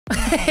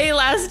Hey,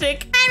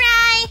 Lastic.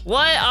 Hi, Ry.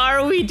 What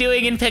are we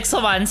doing in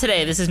Pixelmon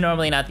today? This is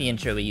normally not the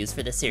intro we use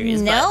for this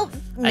series. Nope.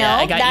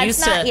 I got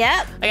used to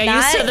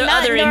the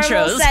other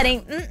intros.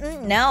 Setting.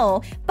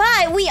 No.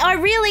 But we are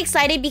really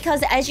excited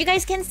because as you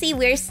guys can see,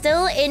 we're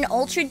still in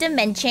Ultra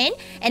Dimension.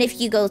 And if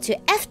you go to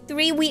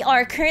F3, we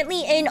are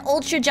currently in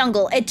Ultra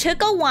Jungle. It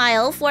took a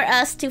while for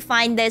us to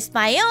find this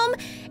biome.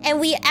 And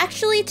we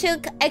actually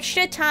took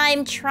extra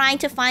time trying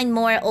to find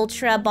more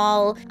Ultra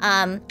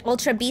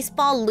Beast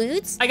Ball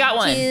loots. I got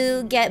one.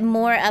 To get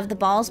more of the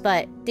balls,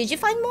 but did you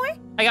find more?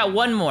 I got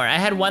one more. I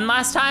had one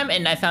last time,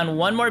 and I found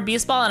one more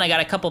Beast Ball, and I got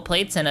a couple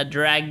plates and a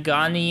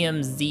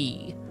Dragonium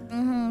Z.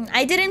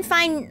 I didn't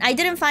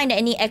find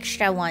any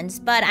extra ones,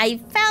 but I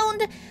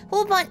found a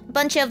whole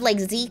bunch of like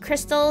Z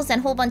crystals and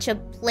a whole bunch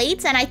of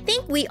plates, and I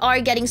think we are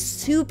getting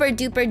super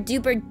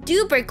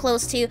duper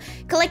close to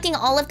collecting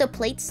all of the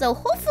plates, so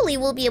hopefully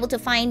we'll be able to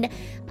find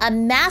a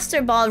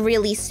Master Ball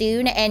really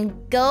soon and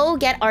go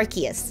get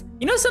Arceus.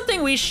 You know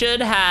something we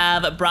should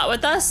have brought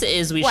with us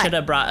is we What? should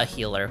have brought a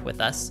healer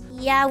with us.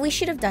 Yeah, we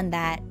should have done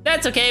that.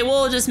 That's okay,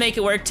 we'll just make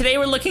it work. Today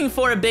we're looking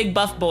for a big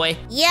buff boy.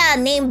 Yeah,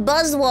 named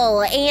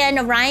Buzzwole,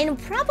 and Ryan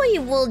probably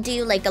will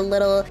do like a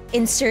little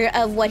insert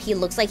of what he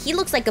looks like. He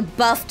looks like a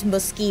buffed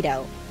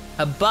mosquito.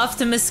 A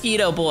buffed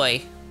mosquito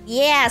boy.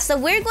 Yeah, so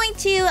we're going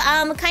to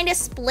kind of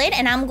split,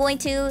 and I'm going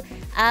to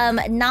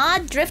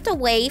not drift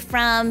away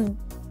from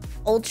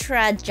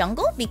Ultra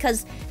Jungle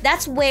because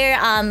that's where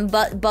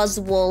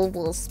Buzzwole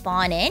will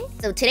spawn in.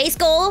 So today's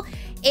goal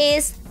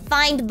is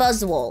find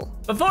Buzzwole.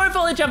 Before we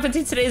fully jump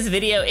into today's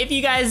video, if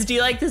you guys do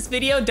like this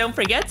video, don't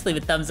forget to leave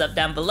a thumbs up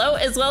down below,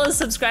 as well as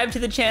subscribe to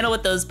the channel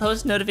with those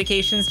post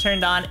notifications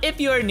turned on. If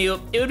you are new,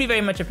 it would be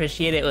very much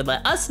appreciated. It would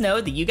let us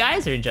know that you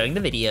guys are enjoying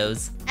the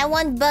videos. I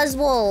want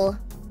Buzzwole.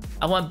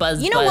 I want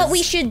Buzz. You know what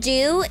we should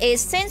do is,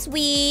 since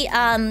we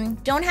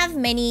don't have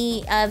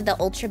many of the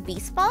Ultra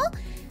Beast Ball,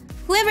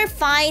 whoever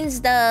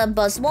finds the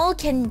Buzzwole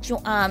can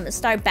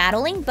start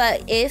battling,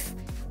 but if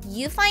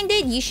you find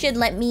it, you should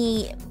let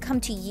me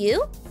come to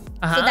you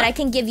so that I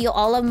can give you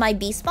all of my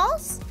Beast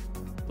Balls.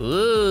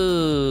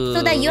 Ooh.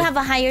 So that you have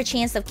a higher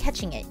chance of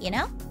catching it, you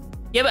know?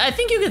 Yeah, but I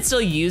think you could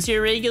still use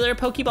your regular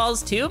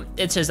Pokeballs too.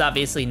 It's just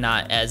obviously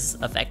not as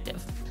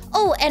effective.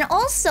 Oh, and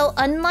also,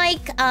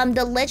 unlike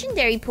the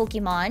legendary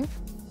Pokemon,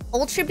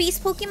 Ultra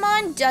Beast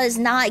Pokemon does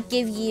not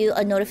give you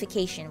a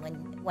notification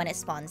when it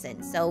spawns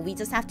in. So we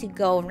just have to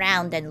go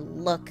around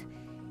and look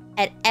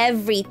at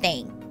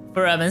everything.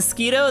 For a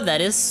mosquito,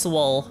 that is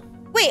swole.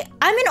 Wait,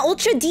 I'm in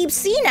Ultra Deep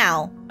Sea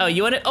now. Oh,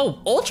 you want to? Oh,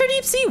 Ultra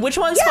Deep Sea? Which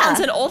one spawns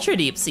in Ultra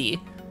Deep Sea?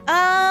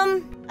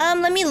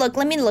 Let me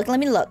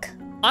look.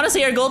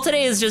 Honestly, our goal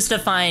today is just to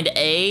find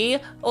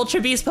a Ultra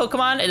Beast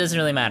Pokemon. It doesn't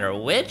really matter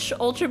which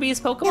Ultra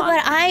Beast Pokemon. Yeah,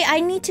 but I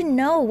need to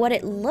know what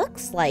it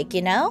looks like,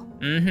 you know?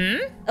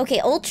 Okay,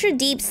 Ultra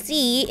Deep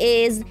Sea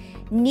is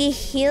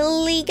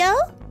Nihiligo?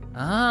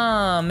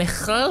 Ah,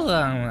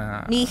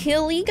 Nihiligo.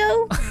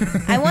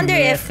 Nihiligo? I wonder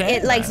if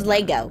it likes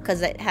Lego,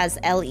 because it has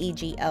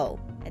L-E-G-O.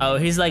 Oh,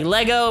 he's like,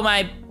 Lego,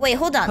 my Wait,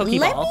 hold on. Pokeball.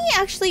 Let me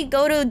actually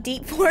go to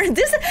Deep Forest.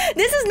 This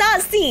is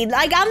not sea.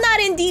 Like, I'm not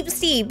in Deep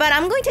Sea, but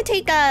I'm going to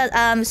take a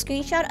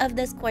screenshot of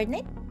this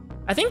coordinate.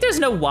 I think there's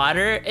no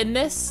water in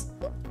this.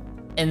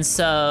 And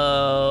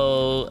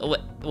so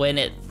when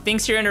it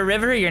thinks you're in a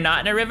river, you're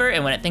not in a river.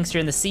 And when it thinks you're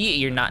in the sea,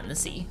 you're not in the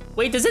sea.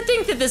 Wait, does it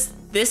think that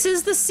this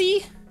is the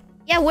sea?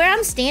 Yeah, where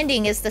I'm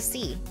standing is the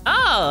sea.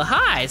 Oh,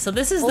 hi. So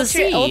this is the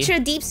sea. Ultra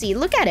Deep Sea.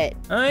 Look at it.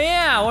 Oh,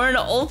 yeah. We're in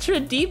Ultra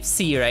Deep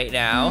Sea right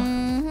now.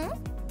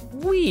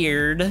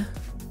 Weird.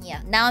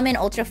 Yeah, now I'm in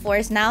Ultra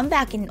Forest. Now I'm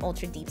back in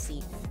Ultra Deep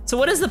Sea. So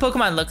what does the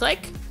Pokemon look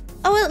like?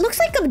 Oh, it looks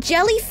like a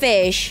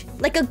jellyfish.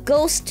 Like a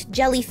ghost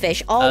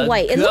jellyfish, all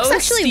white. It looks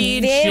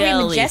actually very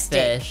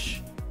majestic.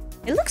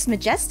 It looks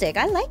majestic.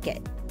 I like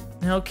it.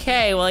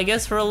 Okay, well, I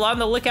guess we're on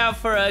the lookout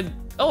for a...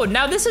 Oh,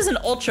 now this is an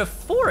Ultra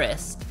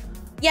Forest.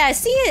 Yeah,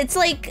 see, it's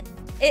like,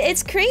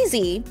 it's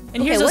crazy.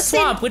 And here's a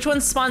swamp. Which one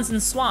spawns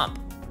in swamp?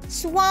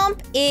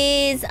 Swamp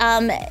is,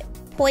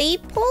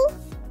 Poipole?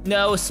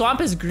 No, swamp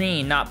is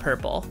green, not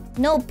purple.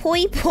 No,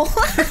 Poipole.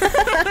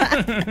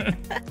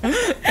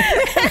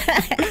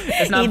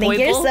 It's not Ethan, Poipole?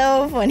 You're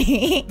so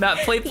funny. Not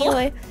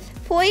Poipole?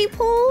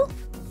 Poipole?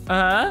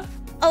 Uh-huh.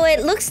 Oh,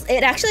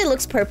 it actually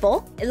looks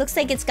purple. It looks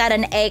like it's got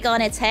an egg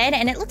on its head,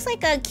 and it looks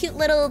like a cute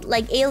little,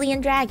 like,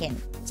 alien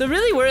dragon. So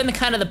really, we're in the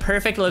kind of the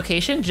perfect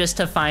location just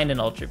to find an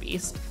Ultra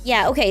Beast.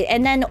 Yeah, okay,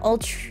 and then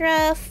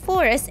Ultra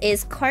Forest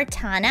is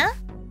Kartana.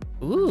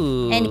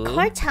 Ooh. And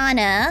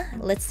Kartana,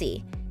 let's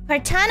see.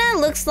 Kartana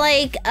looks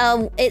like,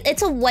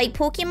 it's a white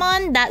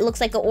Pokemon that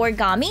looks like an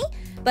origami,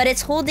 but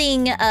it's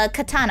holding a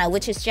katana,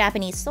 which is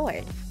Japanese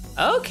sword.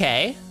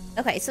 Okay.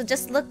 Okay, so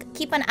just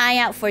keep an eye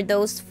out for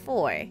those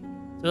four.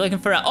 We're looking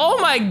for a... Oh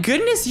my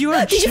goodness, you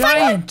are Did giant! You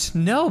find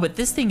one? No, but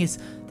this thing is...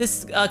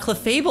 This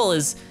Clefable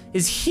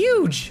is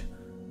huge.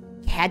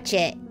 Catch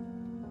it.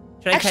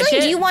 Should I catch it?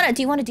 Actually, do you want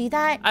to do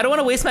that? I don't want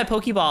to waste my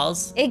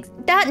Pokeballs.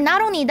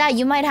 Not only that,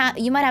 you might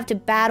have to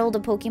battle the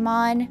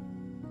Pokemon.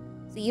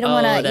 So you don't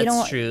want to.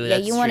 That's true. Yeah,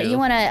 you want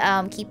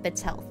to keep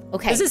its health.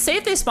 Okay. Does it say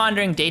if they spawn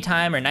during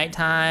daytime or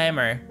nighttime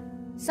or?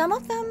 Some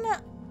of them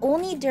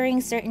only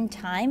during certain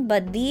time,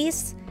 but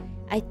these,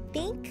 I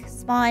think,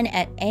 spawn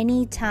at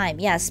any time.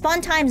 Yeah,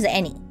 spawn time's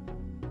any.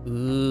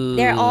 Ooh.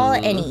 They're all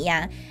any,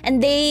 yeah.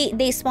 And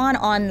they spawn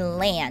on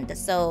land,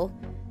 so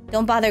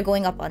don't bother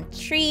going up on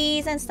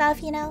trees and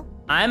stuff, you know?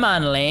 I'm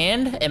on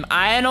land. Am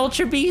I an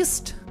Ultra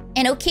Beast?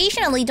 And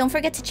occasionally, don't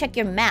forget to check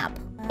your map.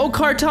 Oh,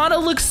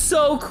 Kartana looks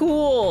so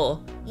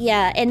cool.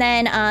 Yeah, and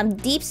then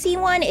deep sea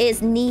one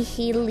is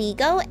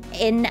Nihilego,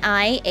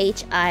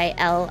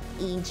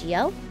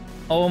 Nihilego.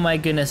 Oh my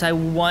goodness, I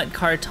want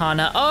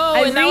Kartana. Oh,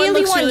 I and that really one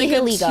looks want really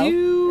good Nihilego,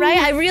 too. right?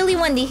 I really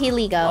want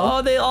Nihilego.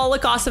 Oh, they all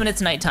look awesome and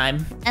it's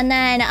nighttime. And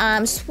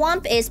then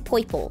swamp is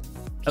Poipole.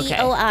 Okay.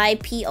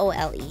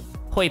 Poipole.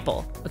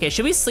 Poipole. Okay,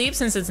 should we sleep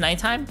since it's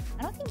nighttime?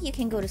 I don't think you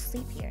can go to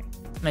sleep here.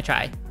 I'm gonna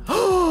try.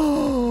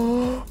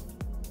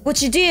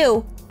 What you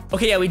do?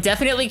 Okay, yeah, we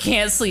definitely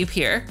can't sleep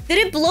here. Did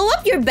it blow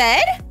up your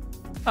bed?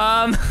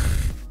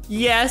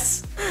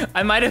 Yes.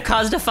 I might have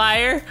caused a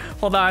fire.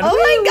 Hold on. Oh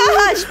my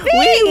gosh,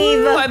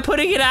 babe! Woo, I'm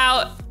putting it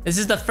out. This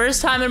is the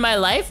first time in my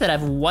life that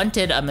I've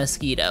wanted a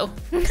mosquito.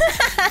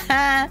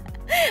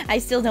 I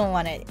still don't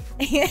want it.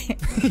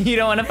 You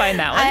don't want to find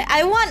that one?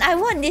 I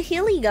want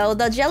Nihilego.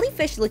 The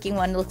jellyfish looking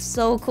one looks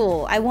so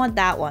cool. I want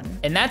that one.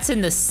 And that's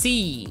in the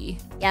sea.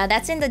 Yeah,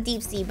 that's in the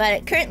deep sea,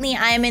 but currently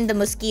I am in the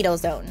mosquito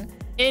zone.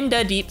 In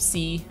the deep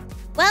sea.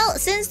 Well,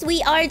 since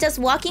we are just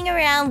walking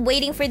around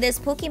waiting for this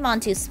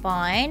Pokemon to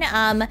spawn,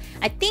 I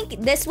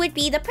think this would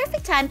be the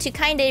perfect time to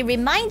kind of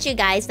remind you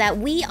guys that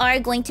we are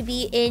going to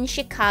be in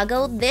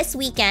Chicago this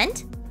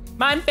weekend.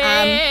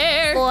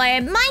 MINEFAIRE! For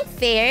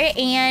MINEFAIRE,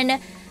 and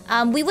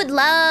we would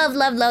love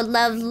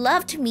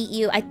to meet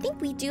you. I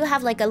think we do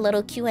have like a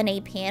little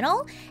Q&A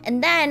panel.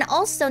 And then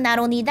also, not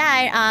only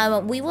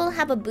that, we will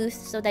have a booth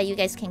so that you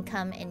guys can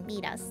come and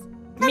meet us.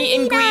 Meet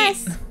and greet.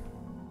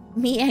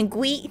 Meet and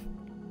greet.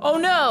 Oh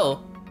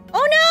no!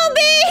 Oh no,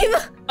 babe!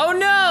 Oh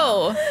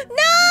no!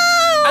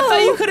 No! I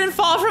thought you couldn't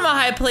fall from a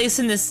high place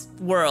in this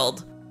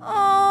world.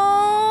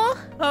 Oh.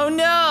 Oh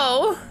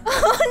no!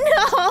 Oh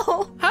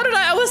no! How did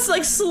I was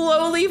like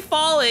slowly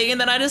falling and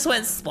then I just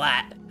went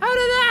splat. How did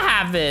that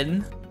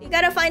happen? You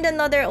gotta find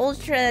another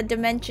ultra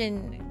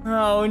dimension.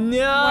 Oh no!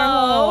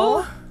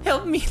 Wormhole.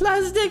 Help me,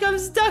 Lastic, I'm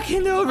stuck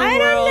in the overworld. I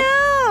don't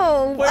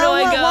know! Where do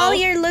I go? While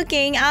you're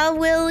looking, I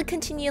will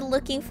continue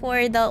looking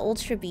for the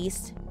Ultra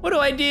Beast. What do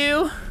I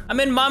do? I'm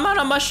on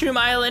a mushroom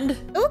island.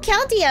 Oh,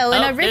 Keldeo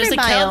in a river there's a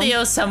biome.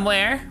 Keldeo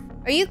somewhere.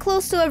 Are you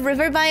close to a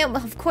river biome?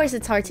 Of course,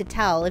 it's hard to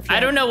tell. If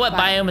I don't know what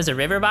biome is a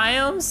river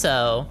biome,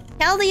 so.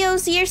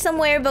 Keldeo's here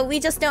somewhere, but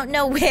we just don't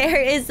know where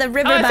is the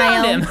river I biome.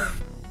 found him.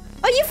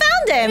 Oh, you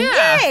found him!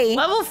 Yeah, Yay!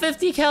 level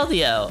 50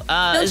 Keldeo.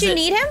 Don't you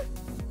need him?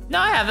 No,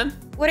 I have him.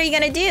 What are you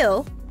gonna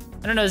do?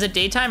 I don't know, is it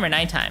daytime or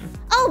nighttime?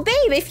 Oh,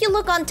 babe, if you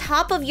look on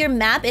top of your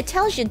map, it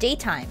tells you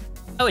daytime.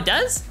 Oh, it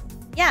does?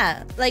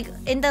 Yeah, like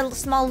in the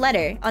small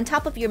letter on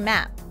top of your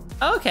map.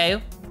 Oh,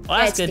 okay. Well,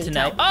 that's good to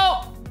know.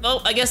 Oh,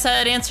 well, I guess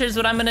that answers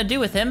what I'm gonna do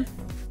with him.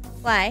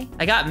 Why?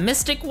 I got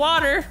Mystic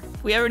Water,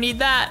 if we ever need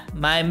that.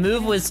 My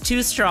move was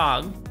too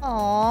strong.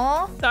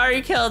 Aww.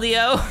 Sorry,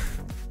 Keldeo.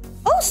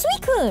 Oh,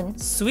 Suicune!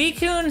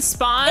 Suicune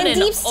spawn In in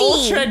deep sea.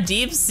 Ultra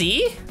Deep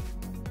Sea?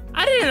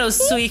 I didn't know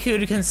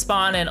Suicune can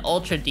spawn in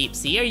Ultra Deep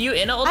Sea. Are you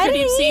in Ultra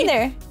Deep Sea? I didn't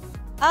either.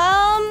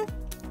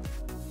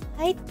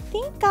 I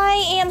think I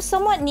am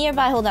somewhat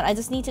nearby. Hold on, I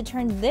just need to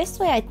turn this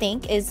way, I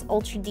think, is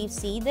Ultra Deep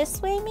Sea. This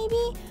way,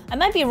 maybe? I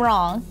might be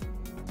wrong.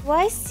 Do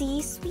I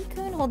see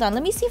Suicune? Hold on,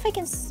 let me see if I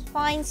can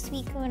find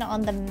Suicune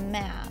on the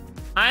map.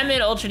 I'm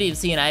in Ultra Deep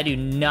Sea and I do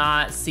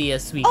not see a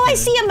Suicune. Oh, I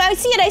see him! I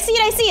see it! I see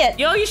it! I see it!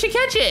 Yo, you should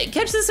catch it!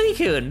 Catch the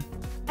Suicune!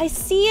 I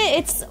see it.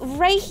 It's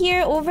right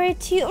here over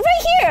to...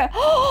 Right here!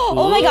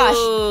 Oh my gosh!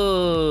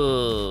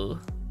 Ooh.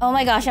 Oh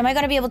my gosh, am I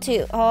gonna be able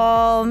to?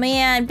 Oh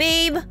man,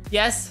 babe!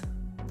 Yes?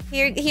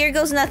 Here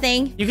goes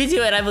nothing. You can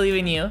do it, I believe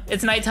in you.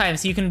 It's nighttime,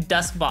 so you can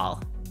dusk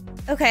ball.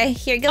 Okay,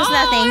 here goes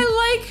nothing.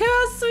 I like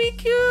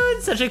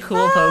Suicune! Such a cool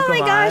Pokemon. Oh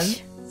my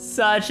gosh.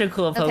 Such a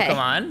cool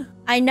Pokemon.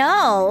 I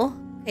know.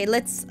 Okay,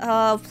 let's,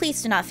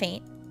 please do not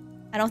faint.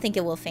 I don't think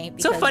it will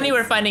faint. So funny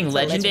we're finding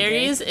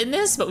legendaries in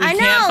this, but we I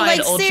can't know, find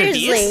like, Ultra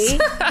seriously.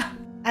 Beasts.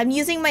 I'm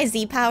using my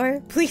Z power.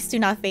 Please do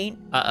not faint.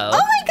 Uh-oh. Oh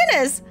my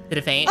goodness. Did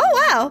it faint? Oh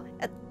wow.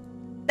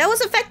 That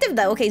was effective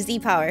though. Okay, Z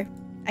power.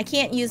 I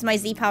can't use my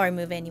Z power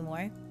move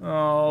anymore.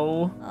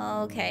 Oh.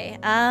 Okay.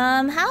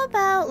 How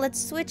about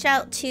let's switch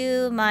out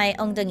to my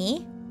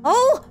ongdungi.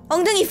 Oh,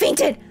 ongdungi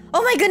fainted.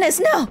 Oh my goodness,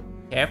 no.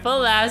 Careful,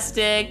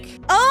 Lastic.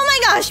 Oh my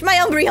gosh, my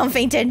Umbreon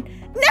fainted.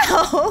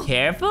 No.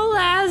 Careful,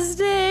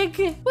 Lastic.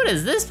 What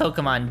is this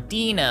Pokemon?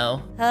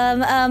 Dino.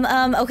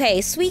 Okay,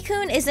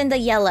 Suicune is in the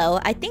yellow.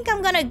 I think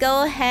I'm gonna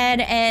go ahead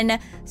and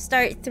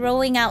start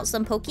throwing out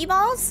some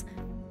Pokeballs.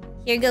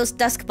 Here goes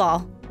Dusk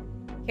Ball.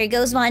 Here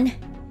goes one.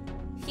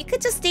 If you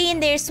could just stay in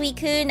there,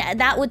 Suicune,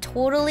 that would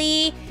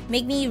totally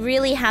make me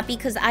really happy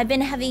because I've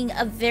been having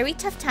a very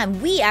tough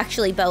time. We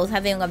actually both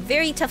having a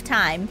very tough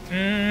time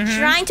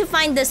trying to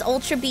find this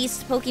Ultra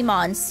Beast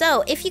Pokemon.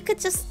 So if you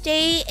could just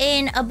stay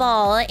in a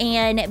ball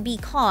and be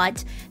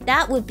caught,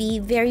 that would be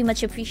very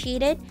much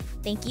appreciated.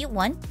 Thank you.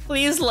 1.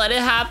 Please let it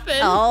happen.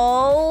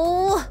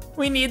 Oh.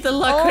 We need the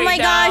luck right now. Oh my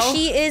gosh,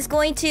 she's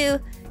going to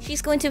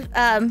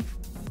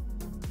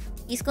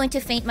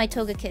faint my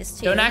Togekiss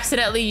too. Don't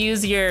accidentally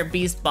use your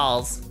beast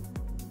balls.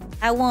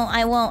 I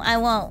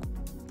won't.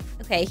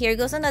 Okay, here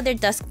goes another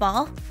Dusk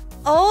Ball.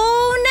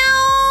 Oh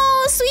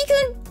no!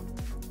 Suicune!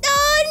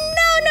 Oh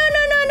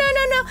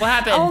no. What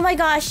happened? Oh my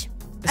gosh.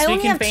 I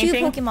only have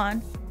fainting? 2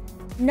 Pokemon.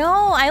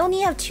 No, I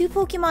only have 2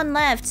 Pokemon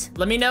left.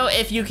 Let me know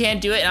if you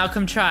can't do it and I'll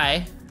come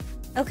try.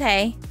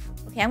 Okay,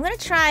 I'm gonna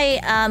try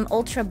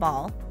Ultra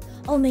Ball.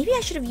 Oh, maybe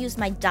I should have used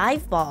my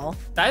Dive Ball.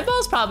 Dive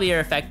balls probably are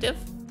effective.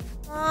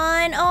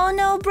 Oh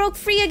no, broke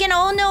free again.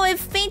 Oh no, it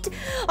fainted.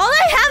 All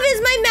I have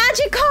is my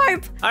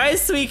Magikarp. All right,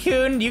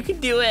 Suicune, you can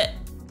do it.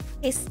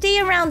 Okay, stay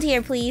around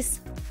here, please.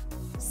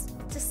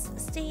 Just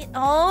stay.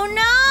 Oh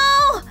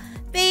no!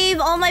 Babe,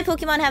 all my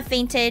Pokemon have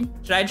fainted.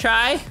 Should I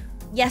try?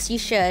 Yes, you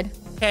should.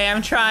 Okay,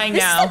 I'm trying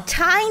now. This is a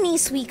tiny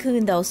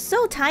Suicune, though.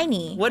 So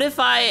tiny. What if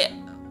I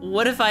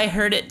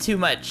hurt it too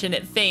much and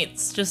it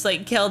faints, just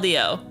like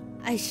Keldeo?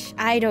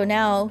 I don't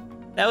know.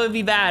 That would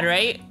be bad,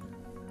 right?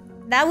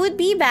 That would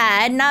be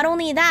bad. Not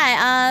only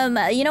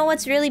that, you know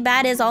what's really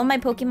bad is all my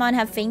Pokemon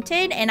have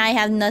fainted and I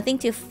have nothing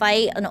to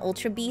fight an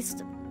Ultra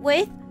Beast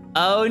with.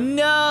 Oh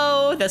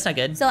no, that's not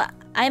good. So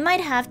I might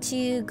have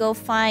to go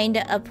find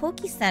a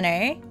Poke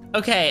Center.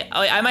 Okay,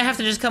 I might have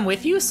to just come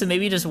with you, so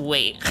maybe just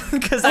wait.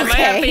 Because I might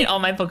have to faint all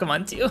my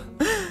Pokemon too.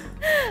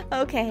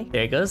 Okay.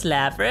 There goes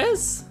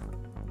Lapras. All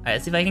right,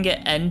 let's see if I can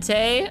get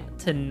Entei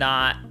to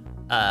not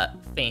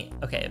faint.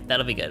 Okay,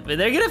 that'll be good. But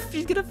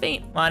she's gonna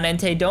faint. Come on,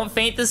 Entei, don't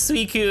faint the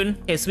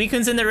Suicune. Okay,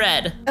 Suicune's in the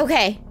red.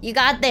 Okay, you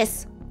got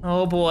this.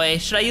 Oh boy,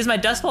 should I use my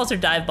Dust Balls or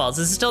Dive Balls?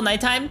 Is it still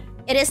nighttime?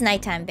 It is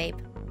nighttime, babe.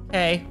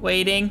 Okay,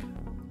 waiting.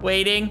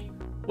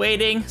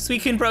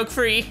 Suicune broke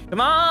free.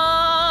 Come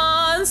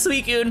on,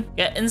 Suicune.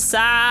 Get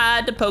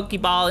inside the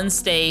Pokeball and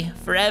stay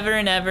forever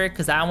and ever,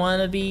 because I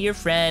want to be your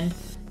friend,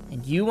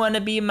 and you want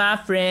to be my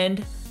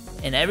friend,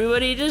 and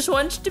everybody just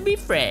wants to be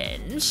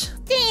friends.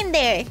 Stay in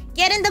there.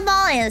 Get in the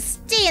ball and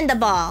stay in the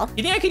ball. Do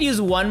you think I could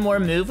use one more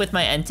move with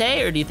my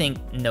Entei, or do you think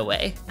no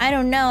way? I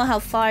don't know how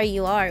far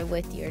you are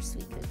with your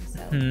Suicune,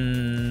 so.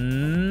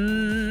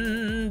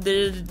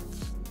 They're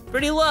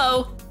pretty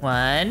low.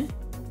 1,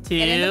 2.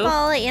 Get in the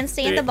ball and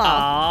stay in the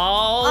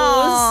ball.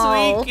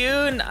 Oh,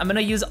 Suicune. I'm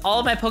gonna use all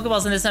of my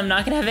Pokeballs in this. I'm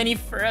not gonna have any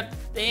for a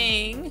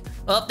thing.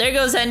 Well, there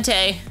goes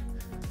Entei.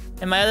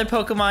 And my other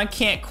Pokemon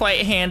can't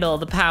quite handle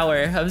the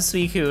power of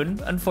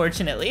Suicune,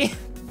 unfortunately.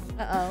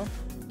 Uh-oh.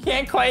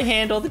 Can't quite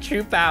handle the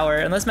true power,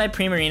 unless my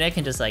Primarina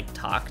can just like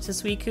talk to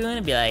Suicune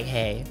and be like,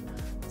 hey,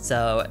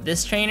 so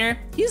this trainer,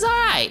 he's all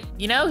right.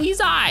 You know,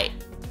 he's all right.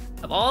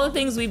 Of all the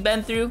things we've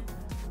been through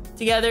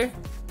together,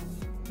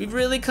 we've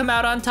really come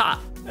out on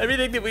top.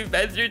 Everything that we've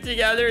been through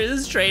together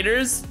is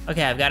trainers.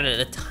 Okay, I've got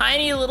a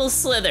tiny little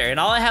slither, and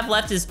all I have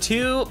left is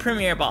 2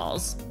 Premier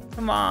Balls.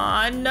 Come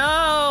on, no.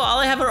 All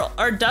I have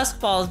are Dusk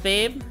Balls,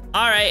 babe.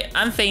 All right,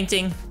 I'm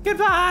fainting.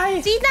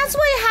 Goodbye. See, that's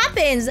what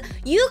happens.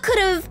 You could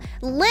have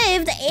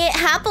lived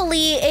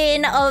happily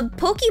in a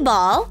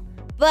Pokeball,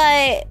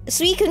 but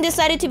Suicune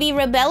decided to be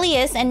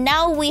rebellious, and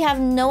now we have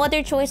no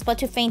other choice but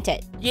to faint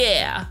it.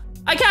 Yeah.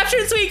 I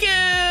captured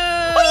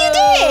Suicune!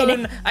 Oh, you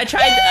did! I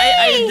tried,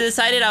 I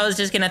decided I was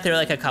just gonna throw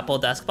like a couple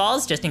Dusk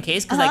Balls just in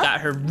case, because I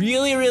got her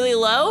really, really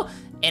low,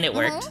 and it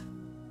worked.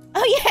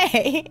 Oh,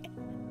 yay!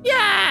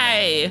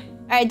 Yay!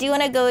 All right, do you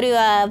want to go to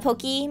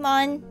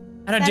Pokemon?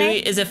 I don't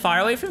is it far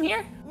away from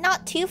here?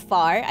 Not too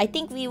far. I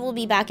think we will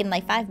be back in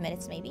like 5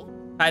 minutes, maybe.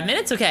 5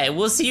 minutes? Okay,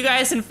 we'll see you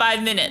guys in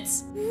 5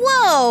 minutes.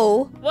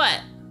 Whoa!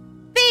 What?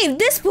 Babe,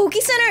 this Poke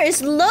Center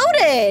is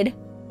loaded!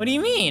 What do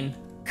you mean?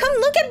 Come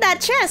look at that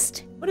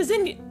chest. What is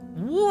in?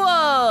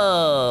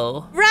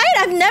 Whoa! Right?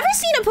 I've never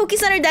seen a Poke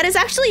Center that is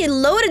actually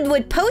loaded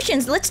with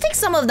potions. Let's take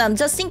some of them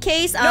just in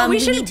case. No, we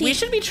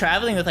should be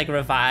traveling with like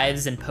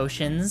revives and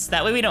potions.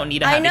 That way we don't need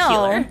to have a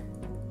healer.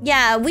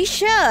 Yeah, we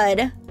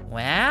should.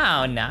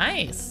 Wow,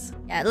 nice.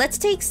 Yeah, let's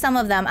take some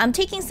of them. I'm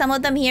taking some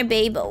of them here,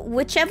 babe.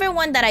 Whichever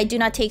one that I do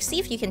not take, see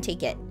if you can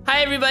take it.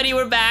 Hi, everybody.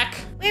 We're back.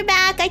 We're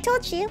back. I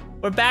told you.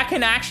 We're back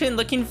in action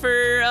looking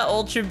for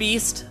Ultra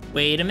Beast.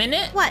 Wait a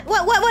minute. What?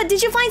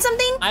 Did you find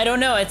something? I don't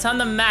know. It's on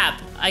the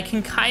map. I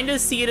can kind of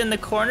see it in the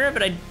corner,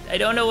 but I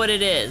don't know what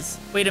it is.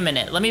 Wait a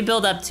minute. Let me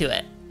build up to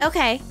it.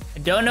 Okay. I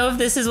don't know if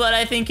this is what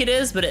I think it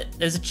is, but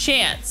there's a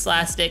chance,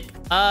 Lastic.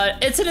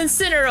 It's an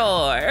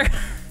Incineroar.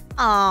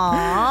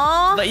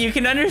 Aww. But you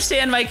can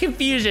understand my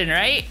confusion,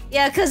 right?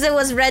 Yeah, because it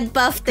was red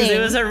buff thing. It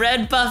was a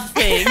red buff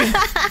thing.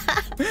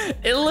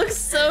 It looks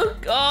so...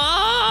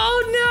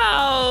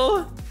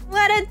 Oh, no.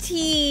 What a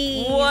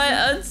tease. What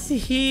a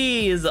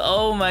tease.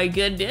 Oh, my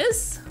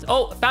goodness.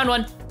 Oh, found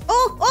one.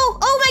 Oh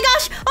my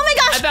gosh. Oh my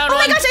gosh. I found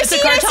one. Oh, my gosh. I see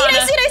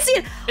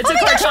it. It's a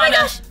It's Kartana. oh my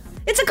Gosh.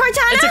 It's a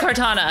Kartana? It's a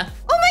Kartana.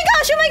 Oh my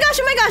gosh, oh my gosh,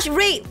 oh my gosh.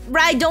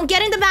 Ry, don't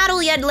get in the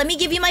battle yet. Let me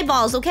give you my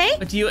balls, okay?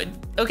 But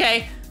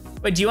okay.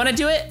 Wait, do you want to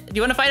do it? Do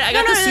you want to fight it? I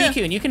got the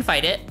Suicune. You can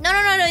fight it. No.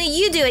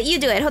 You do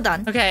it. Hold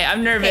on. Okay,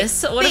 I'm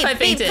nervous. What if I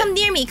faint it? Come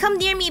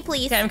near me,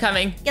 please. Okay, I'm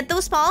coming. Get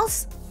those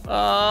balls.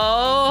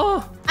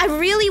 Oh. I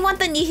really want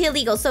the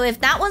Nihilego, so if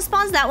that one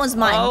spawns, that one's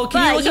mine. Oh,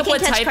 can you look up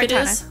what type it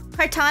is?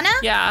 Kartana?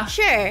 Yeah.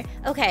 Sure.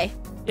 Okay.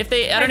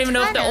 I don't even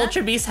know if the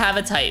Ultra Beasts have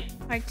a type.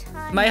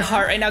 Kartana. My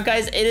heart right now,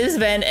 guys, it has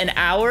been an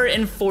hour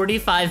and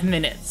 45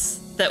 minutes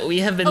that we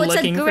have been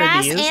looking for these. Oh,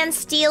 it's a grass and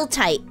steel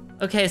type.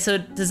 Okay, so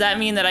does that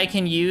mean that I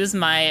can use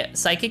my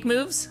psychic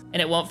moves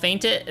and it won't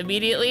faint it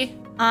immediately?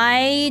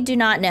 I do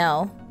not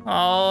know.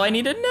 Oh, I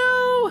need to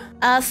know.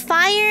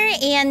 Fire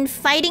and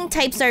fighting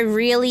types are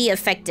really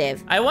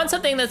effective. I want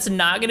something that's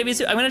not going to be...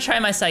 I'm going to try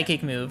my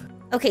psychic move.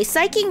 Okay,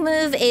 psychic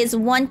move is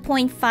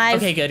 1.5.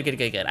 Okay,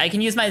 good. I can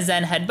use my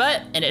Zen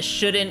Headbutt and it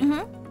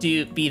shouldn't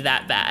be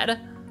that bad.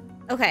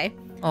 Okay.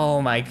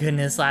 Oh my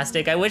goodness,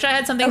 Lastic. I wish I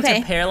had something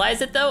to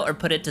paralyze it though or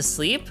put it to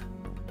sleep.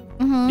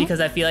 Because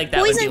I feel like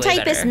that would be way better.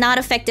 Poison type is not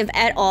effective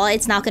at all.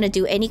 It's not going to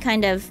do any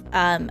kind of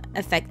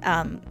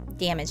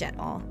damage at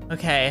all.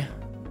 Okay.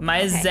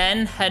 My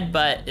Zen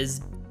Headbutt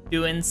is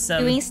doing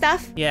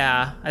stuff?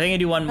 Yeah. I think I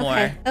do one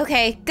more.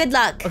 Okay. Good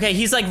luck. Okay,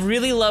 he's like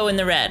really low in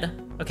the red.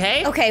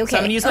 Okay? Okay. So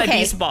I'm gonna use my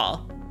Beast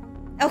Ball.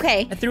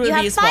 Okay. I threw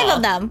a Beast Ball. You have 5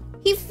 of them.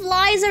 He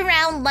flies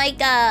around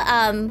like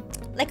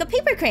a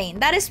paper crane.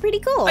 That is pretty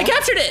cool. I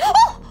captured it!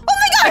 Oh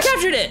my gosh! I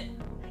captured it!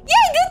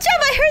 Yeah, good job.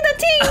 I heard the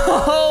ting.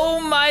 Oh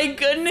my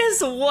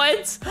goodness,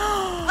 what?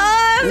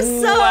 I'm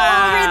so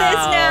over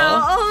this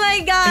now. Oh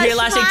my gosh. Here,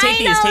 Lastic,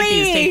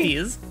 take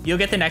these. You'll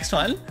get the next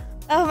one.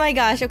 Oh my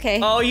gosh, okay.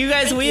 Oh, you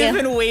guys, we have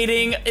been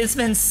waiting. It's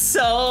been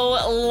so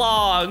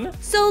long.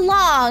 So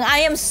long. I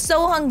am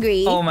so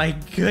hungry. Oh my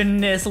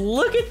goodness.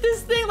 Look at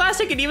this thing,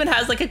 Lastic. It even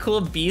has like a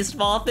cool beast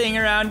ball thing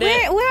around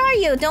it. Where are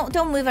you?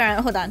 Don't move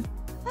around. Hold on.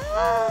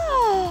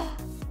 Oh.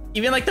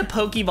 Even like the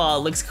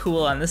Pokeball looks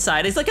cool on the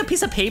side. It's like a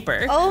piece of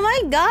paper. Oh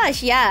my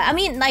gosh, yeah. I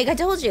mean, like I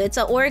told you, it's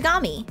an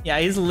origami. Yeah,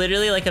 he's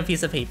literally like a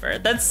piece of paper.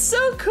 That's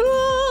so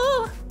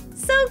cool.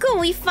 So cool,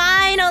 we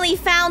finally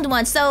found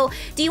one. So,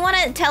 do you want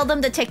to tell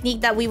them the technique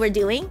that we were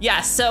doing?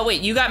 Yeah, so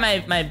wait, you got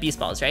my beast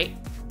balls, right?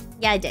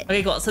 Yeah, I did.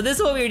 Okay, cool. So this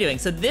is what we were doing.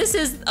 So this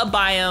is a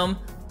biome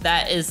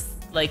that is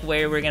like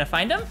where we're gonna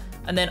find them.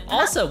 And then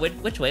also,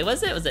 which way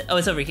was it? Oh,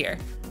 it's over here.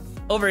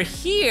 Over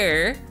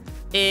here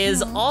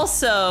is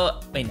also,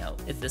 wait, no,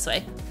 it's this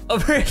way.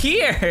 Over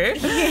here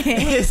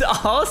is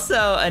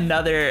also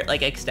another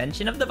like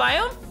extension of the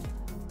biome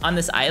on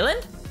this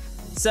island.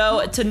 So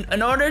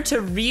in order to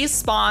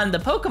respawn the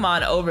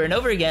Pokemon over and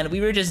over again,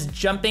 we were just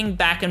jumping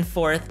back and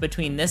forth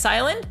between this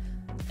island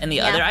and the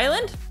other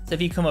island. So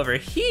if you come over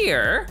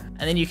here,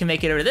 and then you can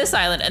make it over to this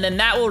island, and then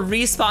that will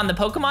respawn the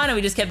Pokemon, and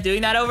we just kept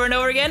doing that over and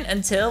over again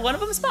until one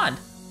of them spawned.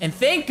 And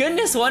thank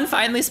goodness one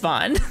finally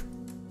spawned.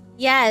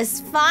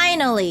 Yes,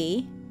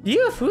 finally.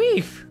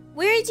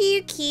 Where do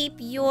you keep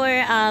your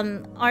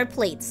art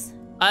plates?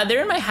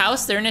 They're in my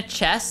house. They're in a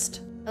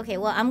chest. Okay,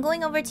 well, I'm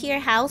going over to your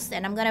house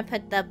and I'm gonna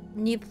put the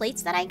new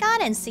plates that I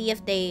got and see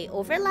if they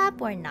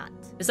overlap or not.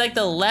 It's like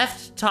the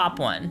left top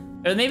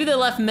one. Or maybe the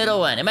left middle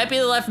one. It might be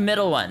the left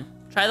middle one.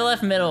 Try the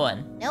left middle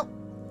one. Nope.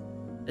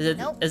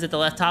 Is it the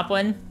left top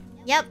one?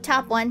 Yep,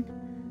 top one.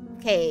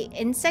 Okay,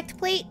 insect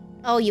plate.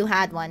 Oh, you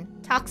had one.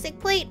 Toxic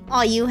plate.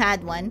 Oh, you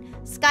had one.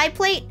 Sky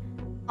plate.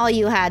 Oh,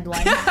 you had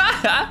one.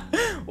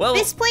 Well,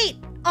 this plate.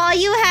 Oh,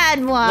 you had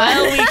one.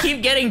 Well, we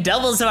keep getting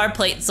doubles of our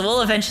plates, so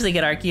we'll eventually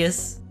get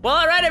Arceus. Well,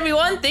 all right,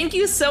 everyone. Thank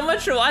you so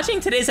much for watching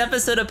today's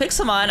episode of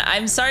Pixelmon.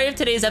 I'm sorry if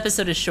today's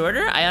episode is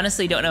shorter. I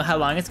honestly don't know how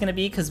long it's going to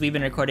be because we've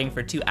been recording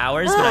for 2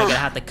 hours, but I'm going to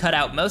have to cut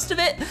out most of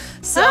it.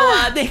 So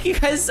thank you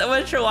guys so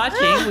much for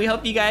watching. We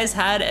hope you guys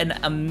had an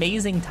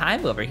amazing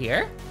time over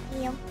here.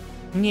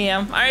 Yeah.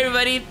 All right,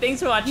 everybody.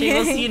 Thanks for watching.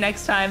 We'll see you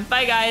next time.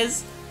 Bye,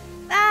 guys.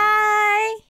 Bye.